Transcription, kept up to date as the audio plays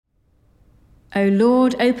O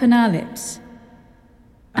Lord, open our lips,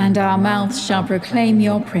 and our mouths shall proclaim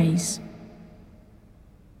your praise.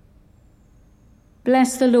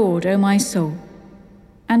 Bless the Lord, O my soul,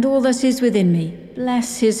 and all that is within me,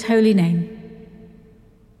 bless his holy name.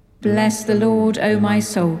 Bless the Lord, O my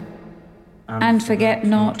soul, and forget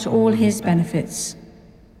not all his benefits,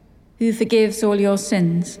 who forgives all your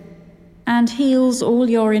sins, and heals all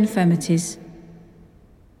your infirmities,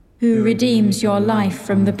 who redeems your life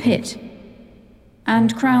from the pit,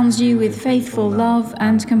 and crowns you with faithful love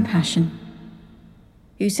and compassion,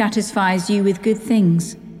 who satisfies you with good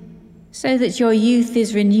things, so that your youth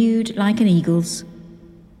is renewed like an eagle's.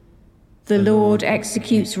 The Lord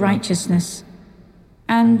executes righteousness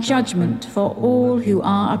and judgment for all who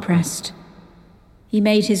are oppressed. He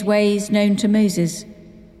made his ways known to Moses,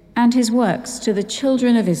 and his works to the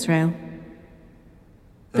children of Israel.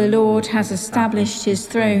 The Lord has established his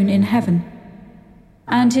throne in heaven,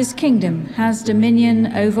 and his kingdom has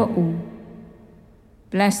dominion over all.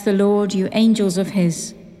 Bless the Lord, you angels of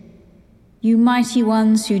his, you mighty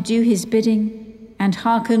ones who do his bidding and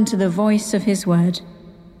hearken to the voice of his word.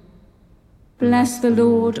 Bless the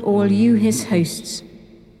Lord, all you his hosts,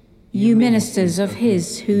 you ministers of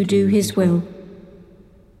his who do his will.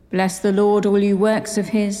 Bless the Lord, all you works of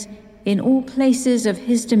his, in all places of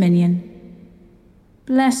his dominion.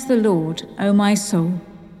 Bless the Lord, O my soul.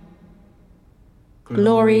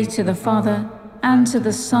 Glory to the Father, and to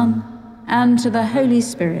the Son, and to the Holy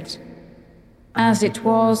Spirit, as it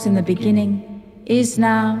was in the beginning, is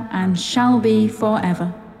now, and shall be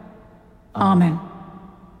forever. Amen.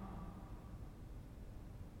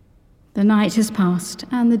 The night has passed,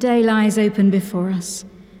 and the day lies open before us.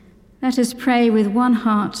 Let us pray with one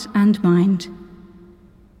heart and mind.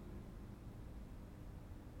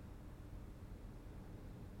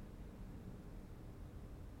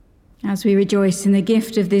 As we rejoice in the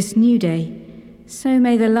gift of this new day, so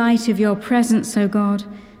may the light of your presence, O God,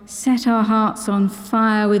 set our hearts on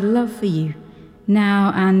fire with love for you,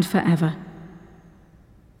 now and forever.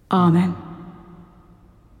 Amen.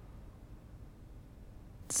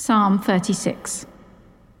 Psalm 36.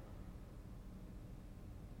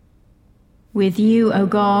 With you, O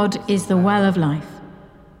God, is the well of life.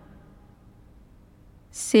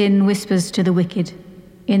 Sin whispers to the wicked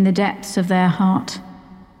in the depths of their heart.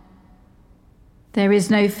 There is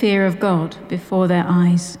no fear of God before their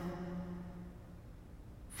eyes.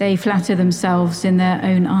 They flatter themselves in their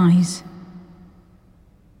own eyes,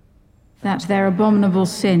 that their abominable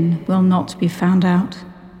sin will not be found out.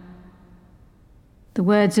 The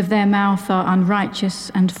words of their mouth are unrighteous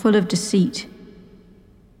and full of deceit.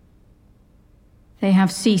 They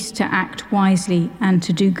have ceased to act wisely and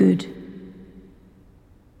to do good.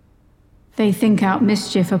 They think out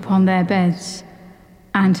mischief upon their beds,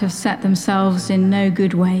 and have set themselves in no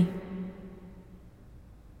good way.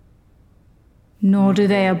 Nor do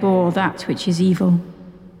they abhor that which is evil.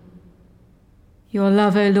 Your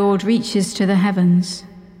love, O Lord, reaches to the heavens,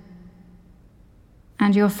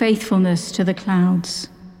 and your faithfulness to the clouds.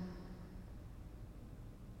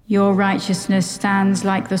 Your righteousness stands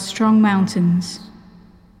like the strong mountains,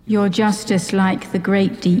 your justice like the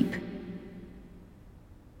great deep.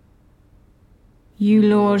 You,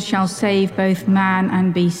 Lord, shall save both man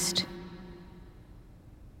and beast.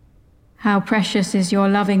 How precious is your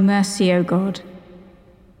loving mercy, O God!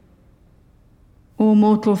 All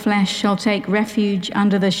mortal flesh shall take refuge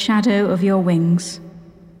under the shadow of your wings.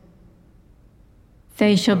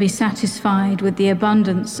 They shall be satisfied with the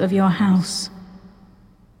abundance of your house.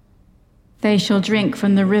 They shall drink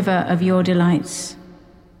from the river of your delights.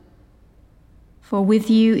 For with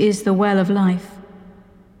you is the well of life,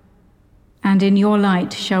 and in your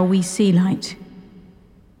light shall we see light.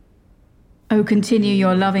 O continue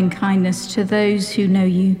your loving kindness to those who know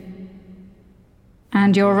you,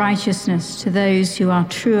 and your righteousness to those who are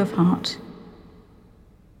true of heart.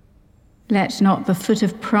 Let not the foot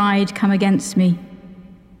of pride come against me,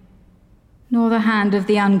 nor the hand of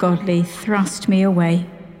the ungodly thrust me away.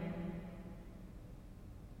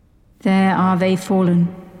 There are they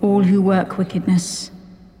fallen, all who work wickedness.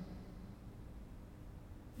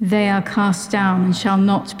 They are cast down and shall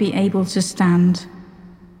not be able to stand.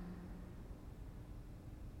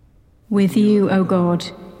 With you, O God,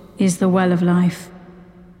 is the well of life.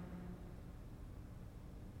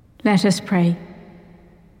 Let us pray.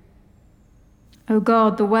 O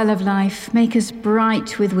God, the well of life, make us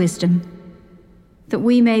bright with wisdom, that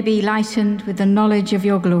we may be lightened with the knowledge of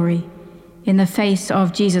your glory, in the face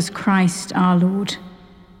of Jesus Christ our Lord.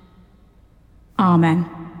 Amen.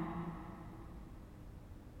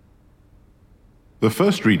 The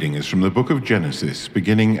first reading is from the book of Genesis,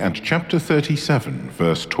 beginning at chapter 37,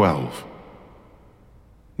 verse 12.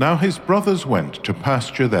 Now his brothers went to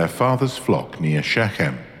pasture their father's flock near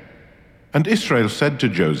Shechem. And Israel said to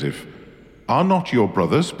Joseph, "Are not your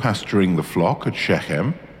brothers pasturing the flock at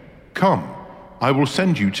Shechem? Come, I will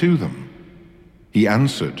send you to them." He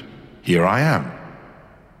answered, "Here I am."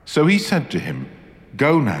 So he said to him,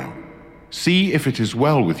 "Go now, see if it is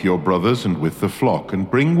well with your brothers and with the flock, and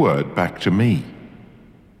bring word back to me."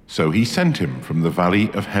 So he sent him from the valley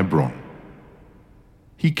of Hebron.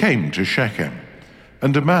 He came to Shechem,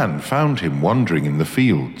 and a man found him wandering in the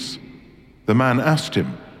fields. The man asked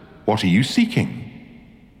him, "What are you seeking?"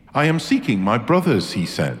 "I am seeking my brothers," he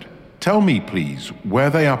said. "Tell me, please, where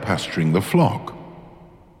they are pasturing the flock."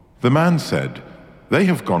 The man said, "They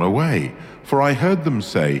have gone away, for I heard them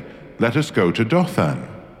say, 'Let us go to Dothan.'"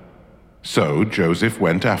 So Joseph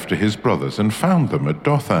went after his brothers and found them at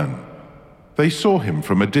Dothan. They saw him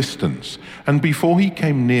from a distance, and before he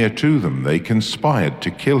came near to them, they conspired to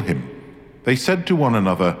kill him. They said to one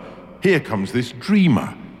another, "Here comes this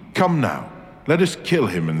dreamer. Come now, let us kill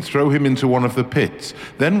him and throw him into one of the pits.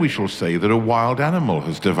 Then we shall say that a wild animal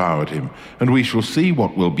has devoured him, and we shall see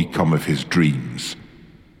what will become of his dreams."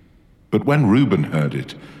 But when Reuben heard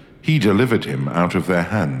it, he delivered him out of their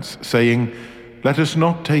hands, saying, "Let us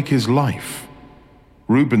not take his life."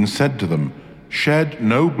 Reuben said to them, "Shed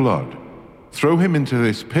no blood. Throw him into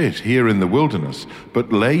this pit here in the wilderness,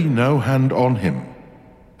 but lay no hand on him,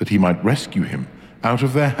 that he might rescue him out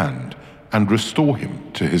of their hand and restore him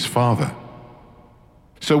to his father."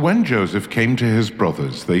 So when Joseph came to his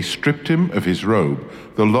brothers, they stripped him of his robe,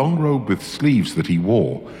 the long robe with sleeves that he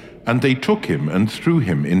wore, and they took him and threw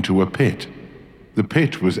him into a pit. The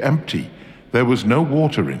pit was empty, there was no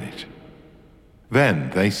water in it. Then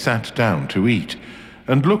they sat down to eat,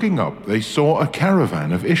 and looking up they saw a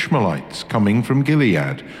caravan of Ishmaelites coming from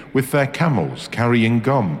Gilead, with their camels carrying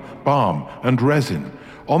gum, balm, and resin,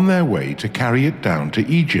 on their way to carry it down to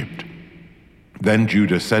Egypt. Then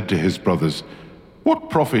Judah said to his brothers, "What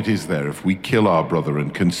profit is there if we kill our brother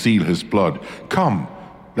and conceal his blood? Come,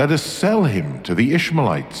 let us sell him to the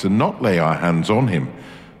Ishmaelites and not lay our hands on him,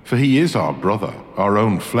 for he is our brother, our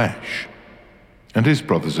own flesh." And his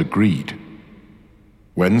brothers agreed.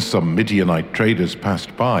 When some Midianite traders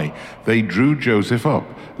passed by, they drew Joseph up,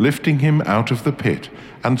 lifting him out of the pit,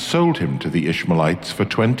 and sold him to the Ishmaelites for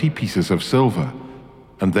 20 pieces of silver,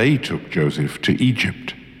 and they took Joseph to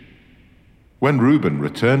Egypt. When Reuben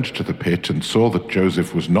returned to the pit and saw that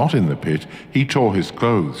Joseph was not in the pit, he tore his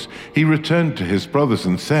clothes. He returned to his brothers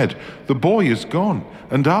and said, "The boy is gone,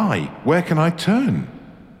 and I, where can I turn?"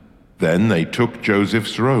 Then they took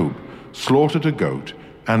Joseph's robe, slaughtered a goat,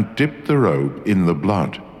 and dipped the robe in the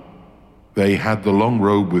blood. They had the long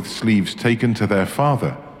robe with sleeves taken to their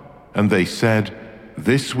father, and they said,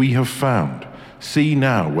 "This we have found. See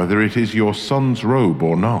now whether it is your son's robe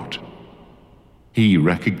or not." He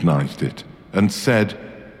recognized it and said,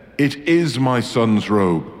 "It is my son's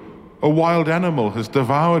robe. A wild animal has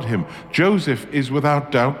devoured him. Joseph is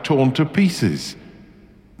without doubt torn to pieces."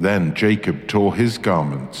 Then Jacob tore his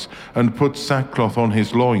garments and put sackcloth on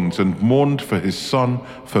his loins and mourned for his son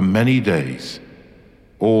for many days.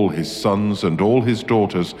 All his sons and all his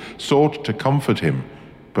daughters sought to comfort him,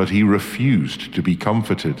 but he refused to be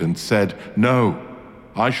comforted and said, "No,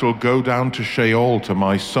 I shall go down to Sheol to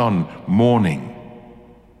my son, mourning."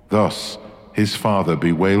 Thus his father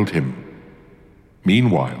bewailed him.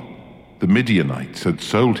 Meanwhile, the Midianites had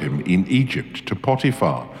sold him in Egypt to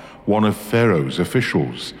Potiphar, one of Pharaoh's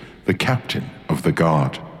officials, the captain of the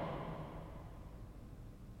guard.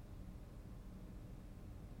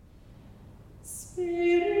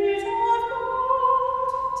 Spirit of God,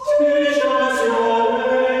 teach us your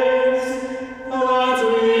ways, that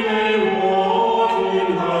we may walk in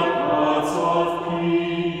the paths of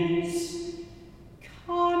peace.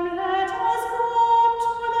 Come, let us go up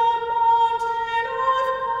to the mountain of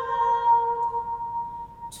God,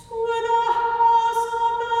 to the house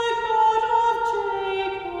of the God of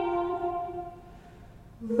Jacob,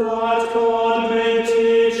 that God may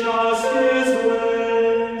teach us his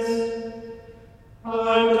ways,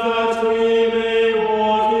 and that we may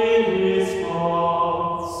walk in his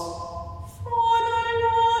paths. For the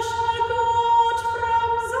Lord shall go out from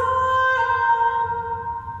Zion,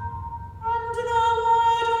 and the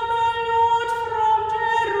word of the Lord from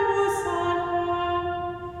Jerusalem.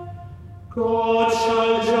 God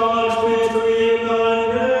shall judge between the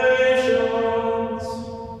nations,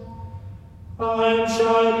 and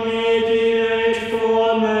shall mediate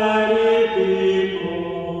for many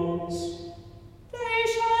peoples. They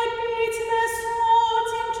shall beat their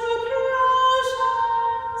swords into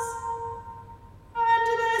plowshares, and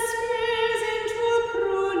their spears into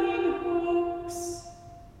pruning hooks.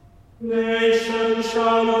 Nation Nation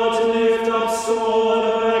shall not lift up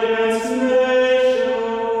sword against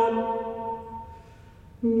nation,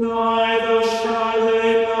 neither shall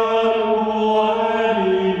they learn war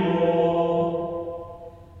any more.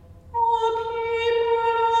 O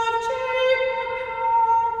people of Jacob,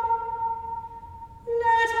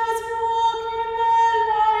 let us walk in the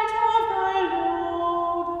light of the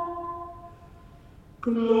Lord.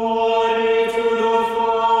 Glory to the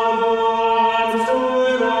Father, and to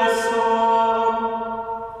the Son,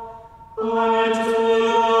 and to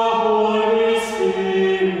the Holy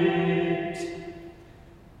Spirit,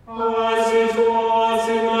 as it was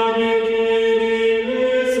in the beginning,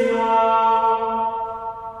 is now,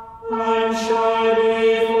 and shall be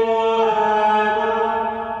forever.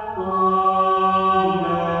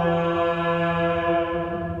 Amen.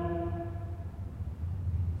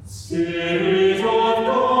 Spirit of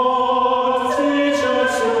God, teach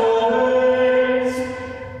us your ways,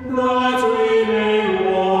 that we may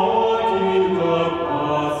walk in the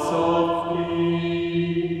paths of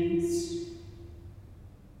peace.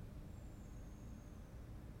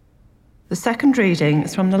 The second reading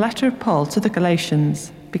is from the letter of Paul to the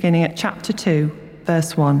Galatians, beginning at chapter 2,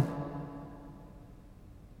 verse 1.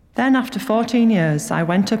 Then after 14 years I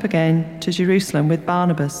went up again to Jerusalem with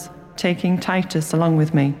Barnabas, taking Titus along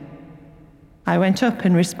with me. I went up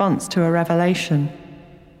in response to a revelation.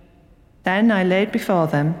 Then I laid before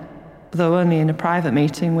them, though only in a private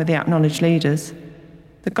meeting with the acknowledged leaders,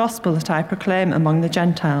 the gospel that I proclaim among the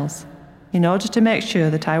Gentiles, in order to make sure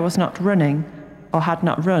that I was not running, or had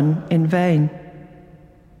not run, in vain.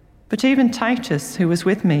 But even Titus, who was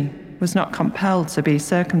with me, was not compelled to be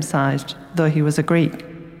circumcised, though he was a Greek.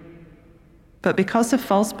 But because of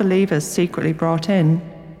false believers secretly brought in,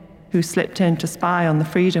 who slipped in to spy on the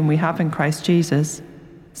freedom we have in Christ Jesus,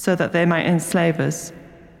 so that they might enslave us,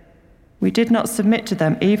 we did not submit to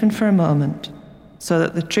them even for a moment, so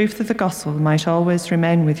that the truth of the gospel might always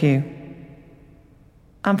remain with you.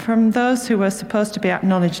 And from those who were supposed to be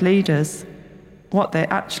acknowledged leaders, what they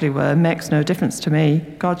actually were makes no difference to me.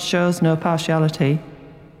 God shows no partiality.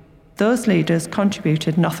 Those leaders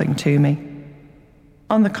contributed nothing to me.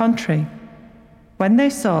 On the contrary, when they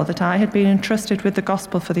saw that I had been entrusted with the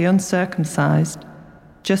gospel for the uncircumcised,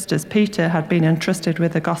 just as Peter had been entrusted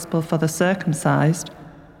with the gospel for the circumcised,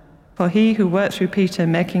 for he who worked through Peter,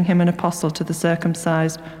 making him an apostle to the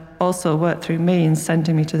circumcised, also worked through me in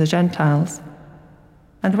sending me to the Gentiles.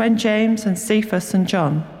 And when James and Cephas and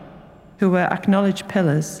John, who were acknowledged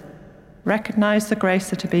pillars, recognized the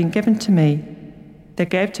grace that had been given to me, they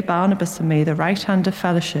gave to Barnabas and me the right hand of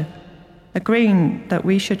fellowship, agreeing that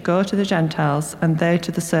we should go to the Gentiles and they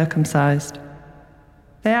to the circumcised.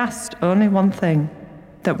 They asked only one thing,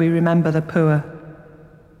 that we remember the poor,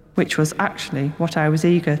 which was actually what I was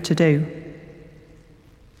eager to do.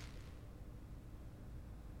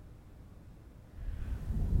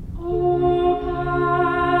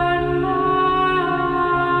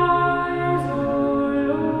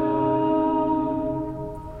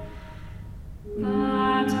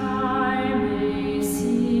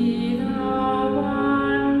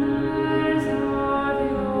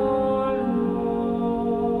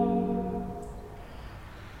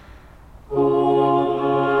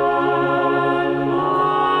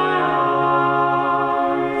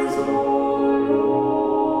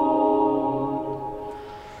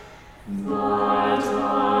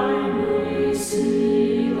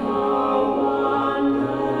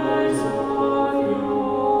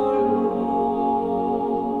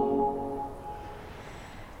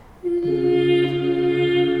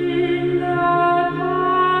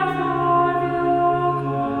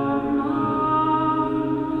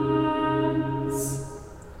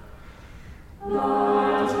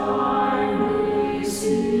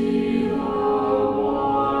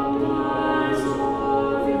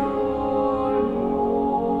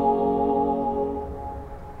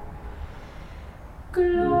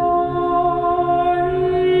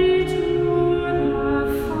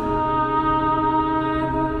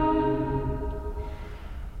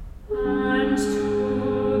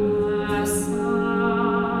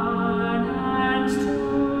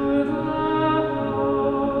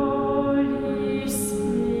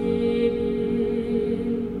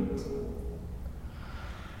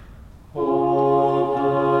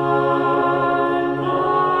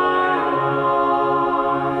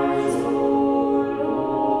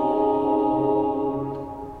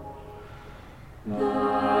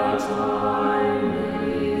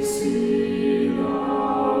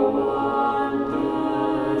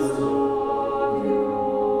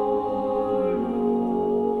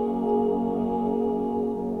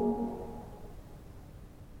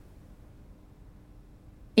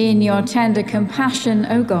 In your tender compassion,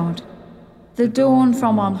 O God, the dawn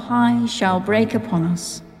from on high shall break upon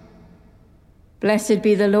us. Blessed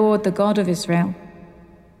be the Lord, the God of Israel,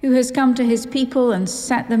 who has come to his people and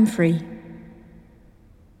set them free.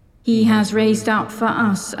 He has raised up for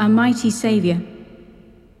us a mighty Saviour,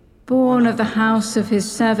 born of the house of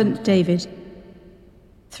his servant David.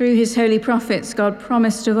 Through his holy prophets God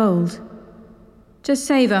promised of old to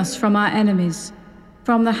save us from our enemies,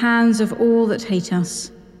 from the hands of all that hate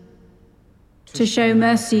us, to show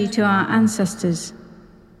mercy to our ancestors,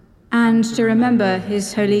 and to remember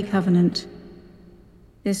his holy covenant.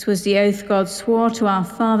 This was the oath God swore to our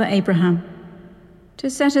father Abraham, to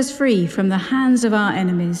set us free from the hands of our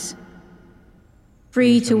enemies,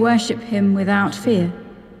 free to worship him without fear,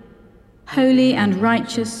 holy and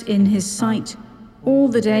righteous in his sight all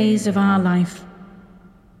the days of our life.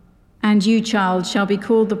 And you, child, shall be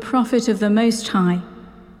called the prophet of the Most High,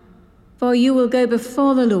 for you will go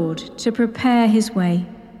before the Lord to prepare his way,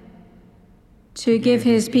 to give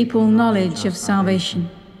his people knowledge of salvation,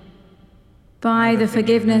 by the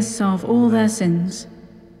forgiveness of all their sins.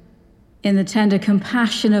 In the tender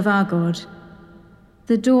compassion of our God,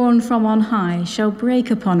 the dawn from on high shall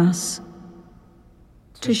break upon us,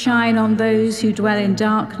 to shine on those who dwell in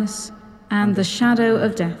darkness and the shadow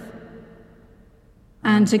of death,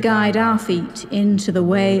 and to guide our feet into the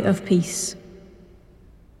way of peace.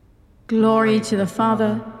 Glory to the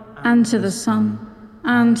Father, and to the Son,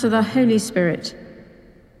 and to the Holy Spirit,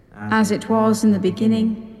 as it was in the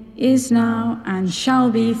beginning, is now, and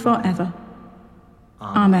shall be forever.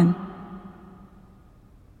 Amen.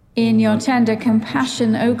 In your tender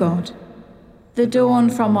compassion, O God, the dawn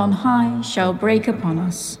from on high shall break upon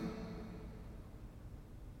us.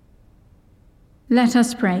 Let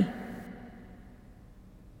us pray.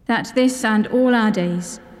 That this and all our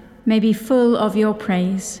days may be full of your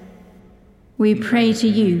praise, we pray to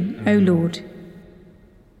you, O Lord,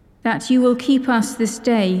 that you will keep us this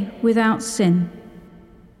day without sin.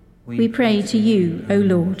 We pray to you, O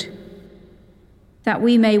Lord, that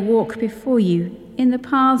we may walk before you in the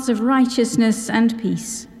paths of righteousness and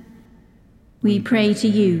peace. We pray to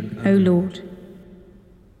you, O Lord,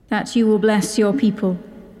 that you will bless your people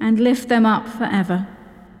and lift them up forever.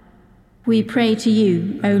 We pray to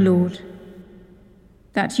you, O Lord,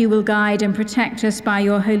 that you will guide and protect us by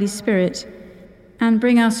your Holy Spirit and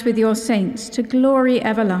bring us with your saints to glory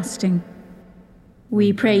everlasting.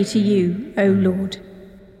 We pray to you, O Lord.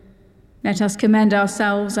 Let us commend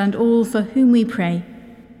ourselves and all for whom we pray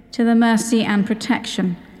to the mercy and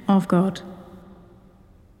protection of God.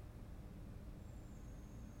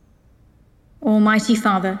 Almighty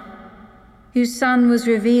Father, whose Son was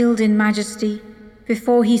revealed in majesty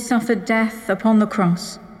before he suffered death upon the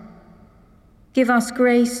cross, give us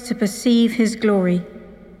grace to perceive his glory,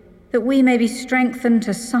 that we may be strengthened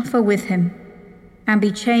to suffer with him and be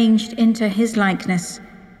changed into his likeness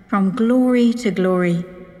from glory to glory,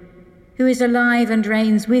 who is alive and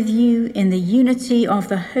reigns with you in the unity of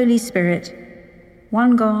the Holy Spirit,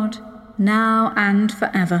 one God, now and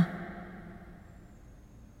forever.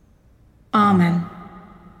 Amen.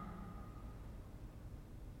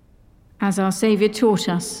 As our Saviour taught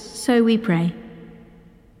us, so we pray.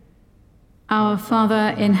 Our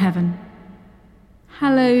Father in heaven,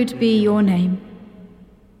 hallowed be your name.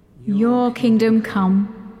 Your kingdom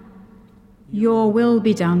come, your will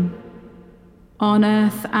be done, on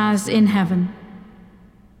earth as in heaven.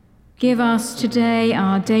 Give us today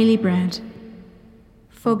our daily bread.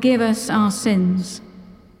 Forgive us our sins,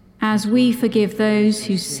 as we forgive those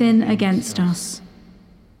who sin against us.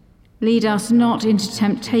 Lead us not into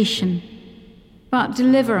temptation, but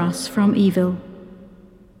deliver us from evil.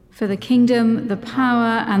 For the kingdom, the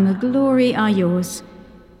power, and the glory are yours,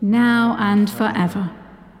 now and forever.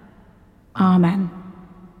 Amen.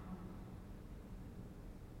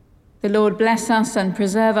 The Lord bless us and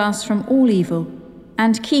preserve us from all evil,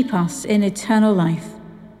 and keep us in eternal life.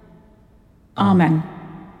 Amen.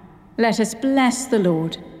 Let us bless the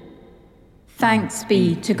Lord. Thanks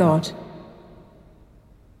be to God.